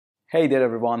Hey there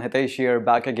everyone, Hitesh here,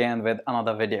 back again with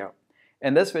another video.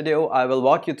 In this video, I will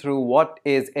walk you through what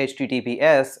is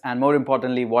HTTPS and more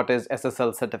importantly, what is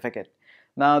SSL certificate.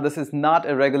 Now, this is not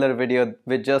a regular video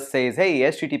which just says, hey,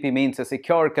 HTTP means a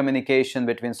secure communication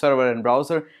between server and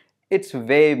browser. It's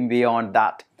way beyond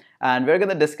that. And we're going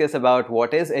to discuss about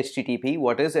what is HTTP,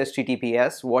 what is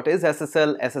HTTPS, what is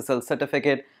SSL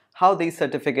certificate, how these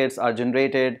certificates are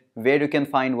generated, where you can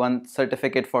find one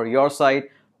certificate for your site,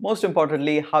 most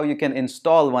importantly, how you can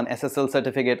install one SSL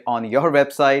certificate on your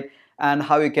website, and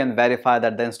how you can verify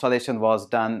that the installation was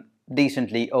done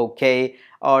decently okay,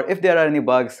 or if there are any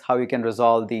bugs, how you can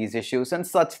resolve these issues and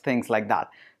such things like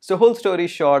that. So whole story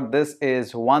short, this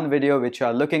is one video which you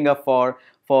are looking up for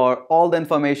all the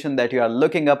information that you are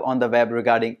looking up on the web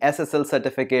regarding SSL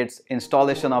certificates,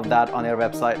 installation of that on your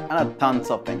website, and tons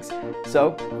of things.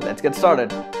 So let's get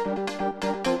started.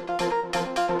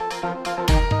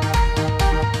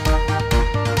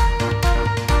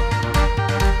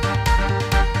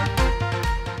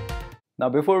 Now,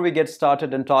 before we get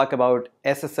started and talk about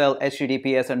SSL,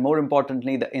 HTTPS, and more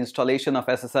importantly, the installation of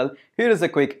SSL, here is a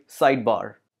quick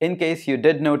sidebar. In case you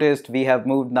did notice, we have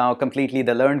moved now completely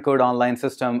the Learn Code Online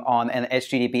system on an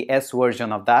HTTPS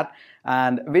version of that.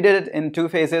 And we did it in two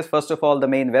phases. First of all, the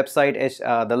main website is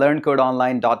the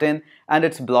learncodeonline.in, and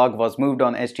its blog was moved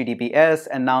on HTTPS,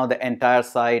 and now the entire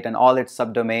site and all its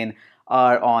subdomain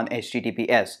are on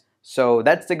HTTPS. So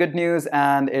that's the good news,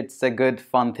 and it's a good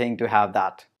fun thing to have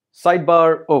that.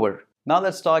 Sidebar over. Now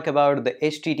let's talk about the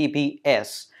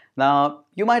HTTPS. Now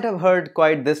you might have heard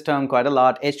this term quite a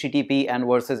lot, HTTP and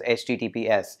versus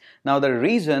HTTPS. Now the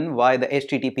reason why the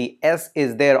HTTPS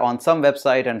is there on some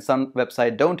website and some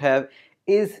website don't have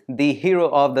is the hero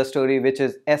of the story, which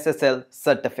is SSL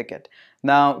certificate.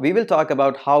 Now we will talk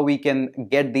about how we can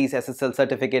get these SSL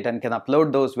certificate and can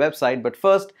upload those websites, but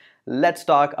first let's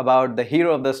talk about the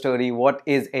hero of the story, what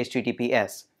is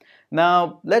HTTPS.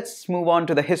 Now let's move on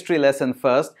to the history lesson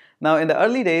first. Now in the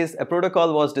early days, a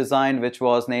protocol was designed which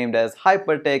was named as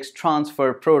Hypertext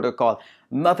Transfer Protocol.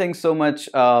 Nothing so much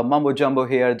mumbo jumbo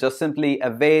here, just simply a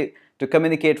way to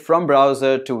communicate from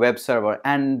browser to web server,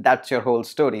 and that's your whole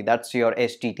story, that's your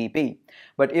HTTP.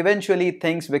 But eventually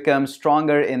things become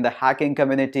stronger in the hacking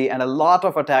community and a lot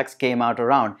of attacks came out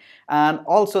around, and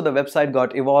also the website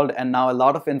got evolved, and now a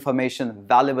lot of information,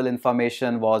 valuable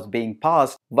information, was being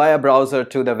passed via browser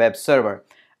to the web server.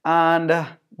 And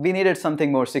we needed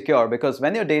something more secure, because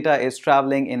when your data is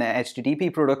traveling in a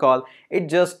HTTP protocol, it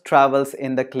just travels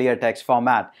in the clear text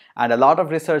format. And a lot of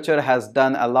researcher has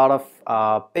done a lot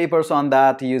of papers on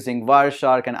that using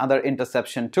Wireshark and other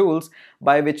interception tools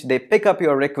by which they pick up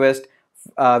your request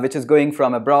which is going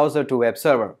from a browser to web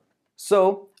server.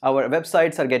 So our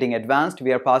websites are getting advanced.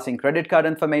 We are passing credit card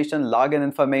information, login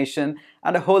information,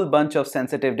 and a whole bunch of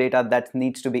sensitive data that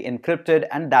needs to be encrypted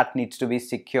and that needs to be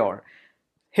secure.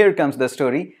 Here comes the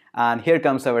story, and here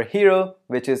comes our hero,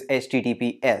 which is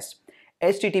HTTPS.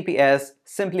 HTTPS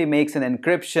simply makes an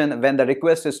encryption when the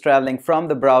request is traveling from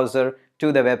the browser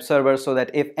to the web server, so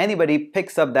that if anybody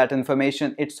picks up that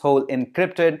information, it's whole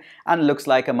encrypted and looks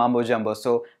like a mumbo jumbo.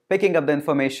 So picking up the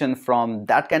information from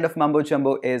that kind of mumbo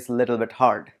jumbo is a little bit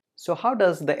hard. So how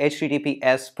does the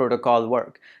HTTPS protocol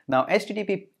work? Now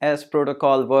HTTPS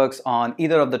protocol works on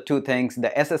either of the two things, the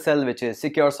SSL, which is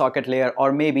secure socket layer,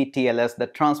 or maybe TLS, the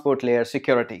transport layer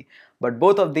security. But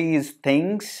both of these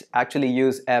things actually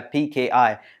use a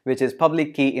PKI, which is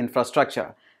public key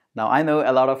infrastructure. Now I know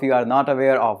a lot of you are not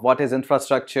aware of what is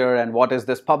infrastructure and what is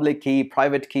this public key,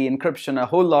 private key, encryption, a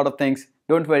whole lot of things.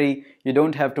 Don't worry, you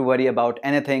don't have to worry about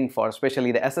anything for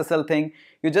especially the SSL thing.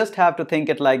 You just have to think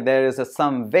it like there is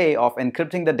some way of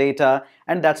encrypting the data,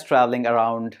 and that's traveling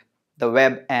around the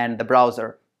web and the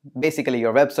browser. Basically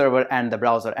your web server and the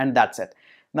browser, and that's it.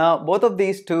 Now both of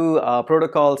these two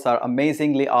protocols are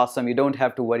amazingly awesome. You don't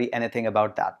have to worry anything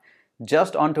about that.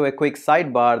 Just onto a quick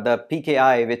sidebar, the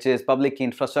PKI, which is public key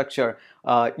infrastructure,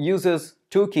 uses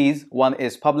two keys. One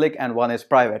is public and one is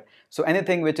private. So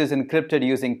anything which is encrypted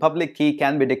using public key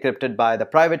can be decrypted by the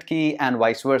private key and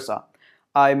vice versa.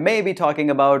 I may be talking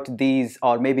about these,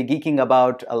 or maybe geeking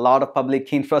about a lot of public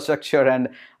key infrastructure and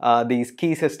these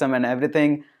key system and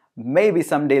everything, maybe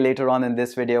someday later on in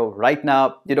this video. Right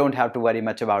now, you don't have to worry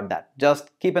much about that. Just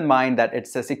keep in mind that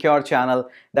it's a secure channel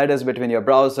that is between your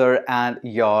browser and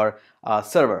your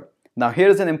server. Now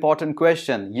here's an important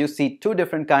question. You see two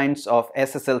different kinds of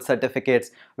SSL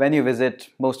certificates when you visit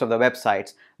most of the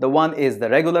websites. The one is the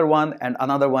regular one and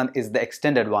another one is the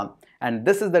extended one. And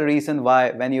this is the reason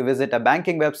why when you visit a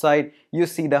banking website, you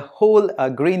see the whole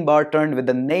green bar turned with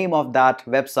the name of that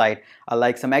website,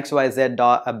 like some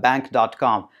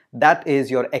xyzbank.com. That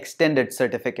is your extended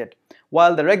certificate.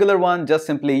 while the regular one just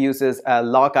simply uses a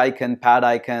lock icon, pad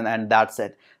icon, and that's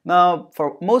it. Now,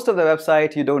 for most of the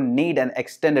website, you don't need an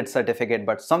extended certificate,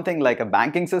 but something like a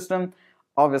banking system,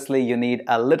 obviously you need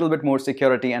a little bit more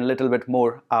security and a little bit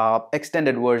more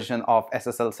extended version of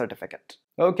SSL certificate.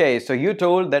 Okay, so you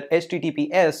told that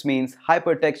HTTPS means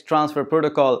Hypertext Transfer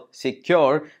Protocol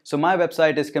secure, so my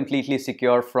website is completely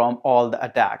secure from all the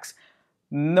attacks.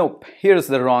 Nope, here's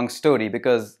the wrong story,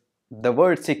 because the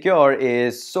word secure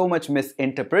is so much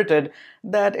misinterpreted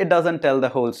that it doesn't tell the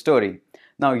whole story.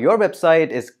 Now, your website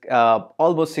is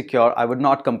almost secure. I would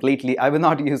not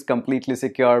use completely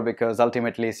secure, because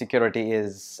ultimately security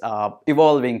is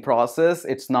evolving process.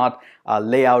 It's not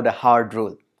lay out a hard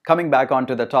rule. Coming back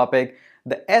onto the topic,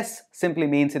 the S simply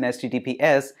means in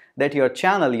HTTPS that your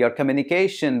channel, your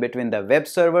communication between the web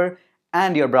server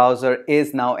and your browser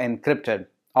is now encrypted,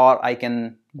 or I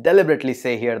can deliberately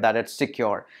say here that it's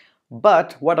secure.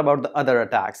 But what about the other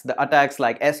attacks? The attacks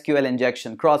like SQL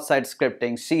injection, cross-site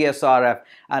scripting, CSRF,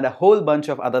 and a whole bunch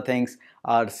of other things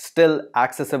are still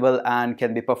accessible and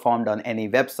can be performed on any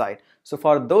website. So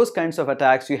for those kinds of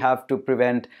attacks, you have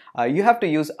to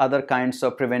use other kinds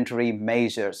of preventary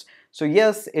measures. So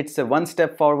yes, it's a one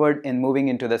step forward in moving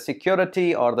into the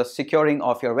security or the securing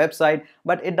of your website,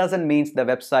 but it doesn't mean the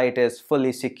website is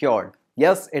fully secured.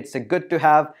 Yes, it's a good to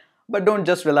have, but don't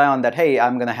just rely on that, hey,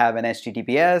 I'm gonna have an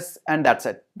HTTPS and that's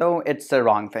it. No, it's the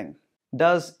wrong thing.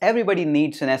 Does everybody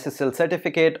needs an SSL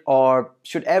certificate, or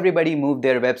should everybody move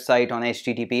their website on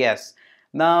HTTPS?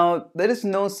 Now, there is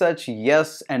no such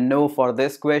yes and no for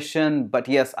this question, but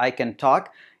yes, I can talk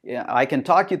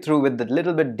you through with the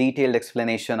little bit detailed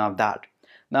explanation of that.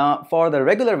 Now, for the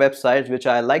regular websites, which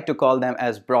I like to call them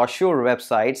as brochure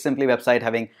websites, simply website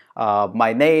having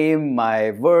my name,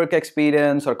 my work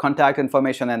experience, or contact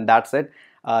information, and that's it.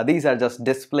 These are just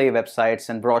display websites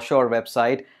and brochure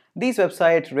website. These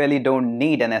websites really don't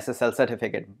need an SSL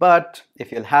certificate, but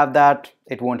if you'll have that,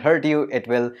 it won't hurt you. It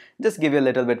will just give you a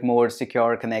little bit more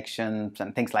secure connections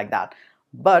and things like that.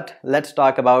 But let's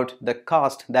talk about the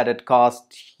cost that it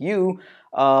costs you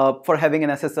for having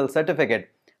an SSL certificate.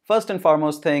 First and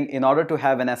foremost thing, in order to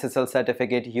have an SSL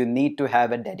certificate, you need to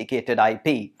have a dedicated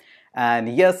IP.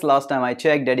 And yes, last time I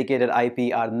checked, dedicated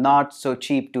IP are not so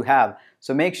cheap to have.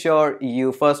 So make sure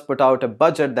you first put out a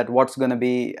budget that what's going to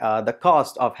be the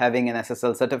cost of having an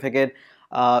SSL certificate.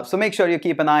 So make sure you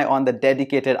keep an eye on the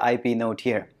dedicated IP note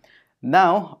here.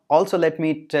 Now, also let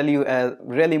me tell you a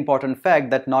really important fact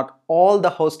that not all the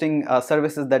hosting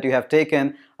services that you have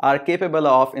taken are capable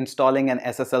of installing an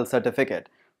SSL certificate.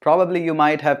 Probably you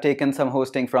might have taken some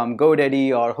hosting from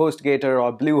GoDaddy or HostGator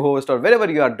or Bluehost or wherever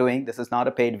you are doing. This is not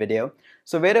a paid video.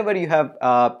 So wherever you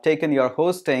have taken your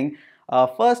hosting,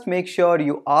 first make sure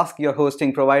you ask your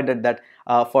hosting provider that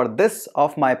for this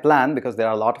of my plan, because there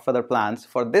are a lot of other plans,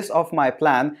 for this of my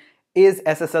plan, is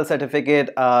SSL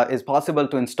certificate is possible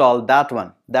to install that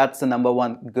one? That's the number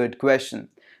one good question.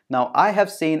 Now, I have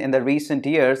seen in the recent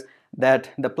years that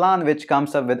the plan which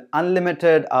comes up with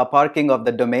unlimited parking of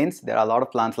the domains, there are a lot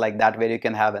of plans like that where you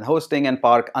can have an hosting and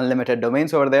park unlimited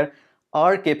domains over there,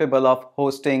 are capable of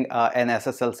hosting an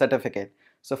SSL certificate.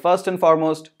 So first and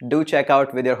foremost, do check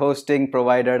out with your hosting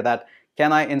provider that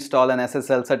can I install an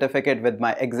SSL certificate with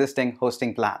my existing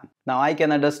hosting plan. Now, I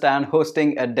can understand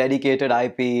hosting a dedicated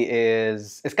IP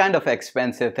is kind of an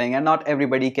expensive thing and not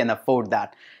everybody can afford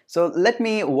that. So let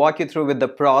me walk you through with the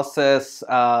process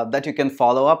that you can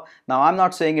follow up. Now, I'm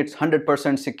not saying it's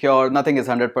 100% secure, nothing is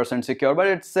 100% secure, but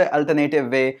it's an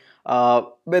alternative way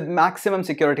with maximum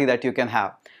security that you can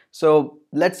have. So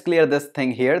let's clear this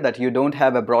thing here that you don't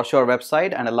have a brochure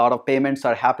website and a lot of payments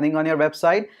are happening on your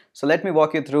website. So let me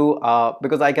walk you through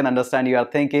because I can understand you are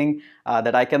thinking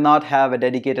that I cannot have a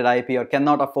dedicated IP or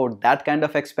cannot afford that kind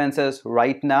of expenses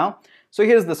right now. So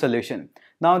here's the solution.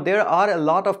 Now, there are a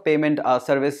lot of payment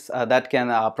service that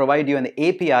can provide you an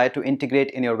API to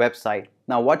integrate in your website.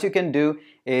 Now, what you can do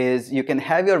is you can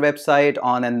have your website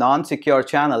on a non-secure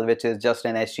channel, which is just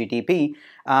an HTTP.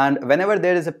 And whenever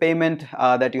there is a payment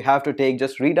that you have to take,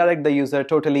 just redirect the user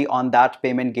totally on that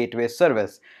payment gateway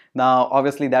service. Now,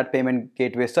 obviously, that payment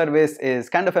gateway service is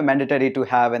kind of a mandatory to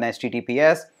have an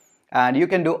HTTPS. And you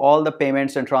can do all the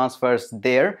payments and transfers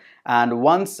there. And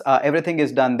once everything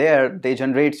is done there, they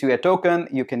generate you a token.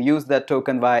 You can use that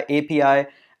token via API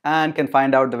and can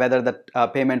find out whether the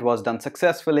payment was done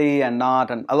successfully and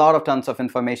not. And a lot of tons of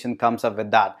information comes up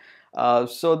with that.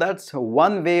 So that's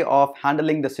one way of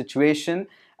handling the situation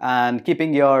and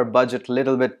keeping your budget a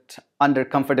little bit under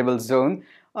comfortable zone.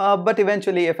 But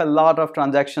eventually, if a lot of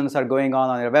transactions are going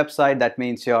on your website, that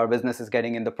means your business is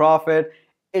getting in the profit.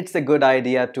 It's a good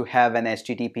idea to have an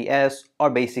HTTPS or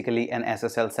basically an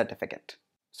SSL certificate.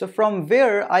 So from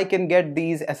where I can get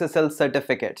these SSL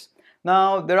certificates?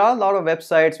 Now, there are a lot of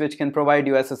websites which can provide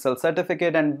you SSL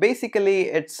certificate, and basically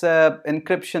it's an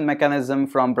encryption mechanism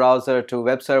from browser to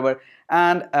web server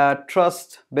and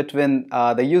trust between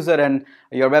the user and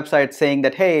your website, saying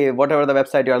that, hey, whatever the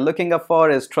website you're looking up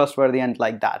for is trustworthy and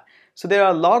like that. So there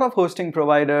are a lot of hosting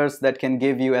providers that can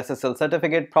give you SSL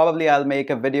certificate. Probably I'll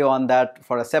make a video on that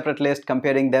for a separate list,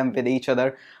 comparing them with each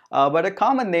other. But a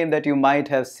common name that you might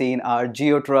have seen are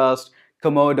GeoTrust,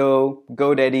 Komodo,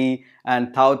 GoDaddy,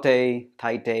 and Taute,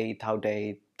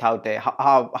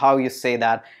 how you say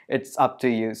that, it's up to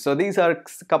you. So these are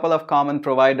a couple of common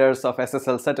providers of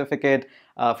SSL certificate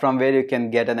from where you can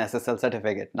get an SSL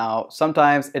certificate. Now,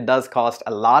 sometimes it does cost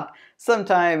a lot,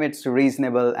 sometimes it's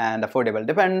reasonable and affordable.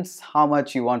 Depends how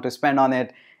much you want to spend on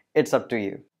it, it's up to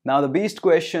you. Now the beast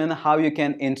question, how you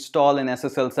can install an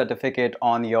SSL certificate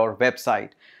on your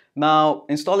website. Now,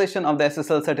 installation of the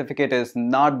SSL certificate is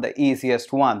not the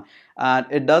easiest one, and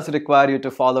it does require you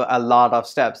to follow a lot of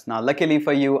steps. Now, luckily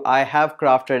for you, I have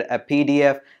crafted a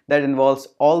PDF that involves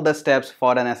all the steps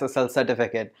for an SSL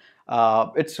certificate.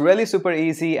 It's really super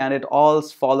easy, and it all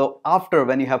follows after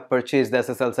when you have purchased the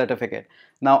SSL certificate.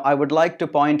 Now, I would like to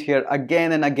point here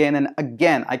again and again and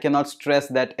again, I cannot stress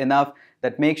that enough,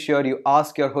 that make sure you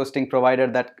ask your hosting provider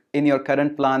that in your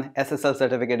current plan SSL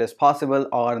certificate is possible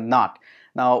or not.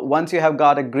 Now, once you have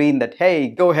got a green that, hey,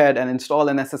 go ahead and install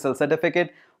an SSL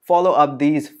certificate, follow up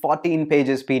these 14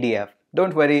 pages PDF.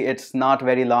 Don't worry, it's not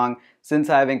very long. Since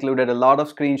I have included a lot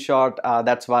of screenshots,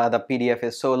 that's why the PDF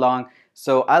is so long.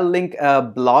 So I'll link a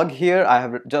blog here. I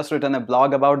have just written a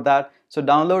blog about that. So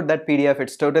download that PDF,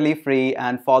 it's totally free,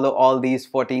 and follow all these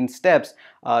 14 steps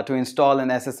to install an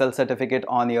SSL certificate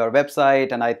on your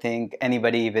website, and I think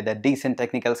anybody with a decent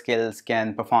technical skills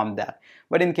can perform that.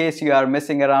 But in case you are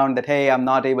messing around that, hey, I'm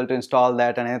not able to install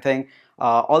that and anything,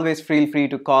 always feel free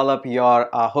to call up your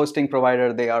hosting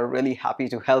provider. They are really happy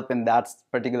to help in that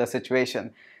particular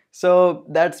situation. So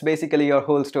that's basically your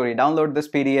whole story. Download this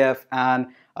PDF and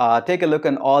take a look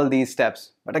on all these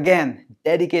steps. But again,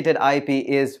 dedicated IP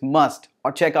is must,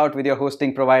 or check out with your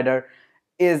hosting provider,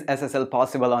 is SSL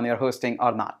possible on your hosting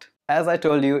or not. As I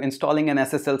told you, installing an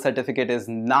SSL certificate is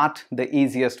not the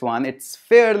easiest one. It's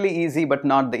fairly easy, but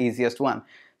not the easiest one.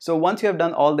 So once you have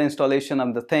done all the installation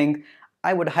of the thing,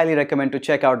 I would highly recommend to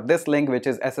check out this link, which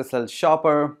is SSL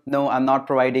Shopper. No, I'm not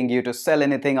providing you to sell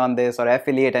anything on this or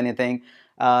affiliate anything.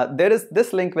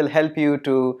 This link will help you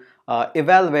to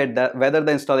evaluate whether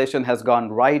the installation has gone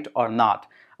right or not.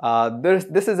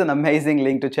 This is an amazing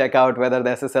link to check out whether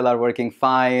the SSL are working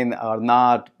fine or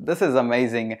not. This is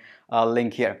amazing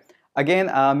link here.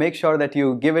 Again, make sure that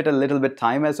you give it a little bit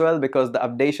time as well, because the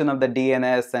updation of the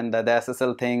DNS and the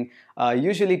SSL thing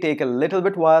usually take a little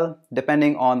bit while,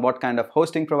 depending on what kind of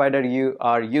hosting provider you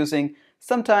are using.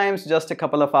 Sometimes just a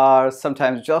couple of hours,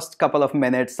 sometimes just a couple of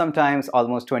minutes, sometimes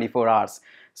almost 24 hours.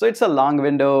 So it's a long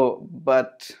window,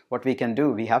 but what we can do,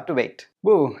 we have to wait.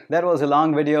 Woo, that was a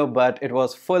long video, but it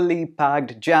was fully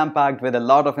packed, jam-packed with a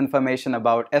lot of information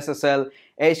about SSL,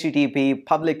 HTTP,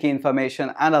 public key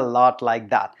information, and a lot like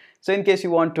that. So in case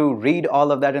you want to read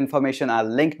all of that information, I'll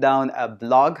link down a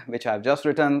blog which I've just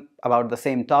written about the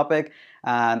same topic.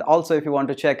 And also, if you want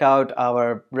to check out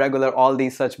our regular all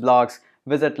these such blogs,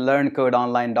 visit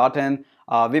learncodeonline.in.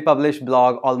 We publish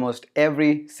blog almost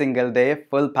every single day,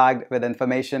 full packed with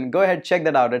information. Go ahead, check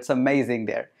that out. It's amazing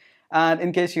there. And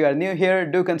in case you are new here,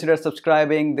 do consider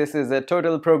subscribing. This is a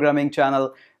total programming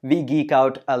channel. We geek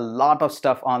out a lot of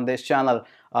stuff on this channel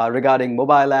regarding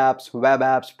mobile apps, web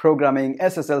apps, programming,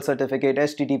 SSL certificate,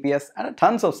 HTTPS, and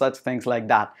tons of such things like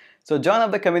that. So join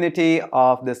up the community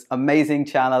of this amazing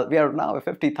channel. We are now at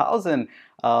 50,000.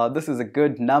 This is a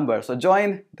good number. So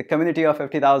join the community of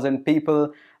 50,000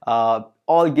 people, all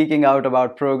geeking out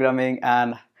about programming,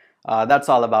 and that's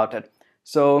all about it.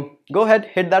 So go ahead,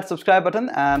 hit that subscribe button,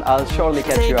 and I'll surely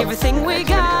catch you up. Take everything we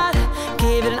got,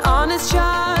 give it an honest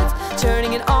shot,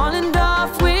 turning it on and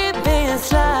off, we've been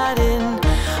sliding,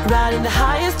 riding the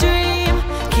highest dream,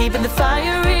 keeping the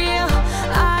fire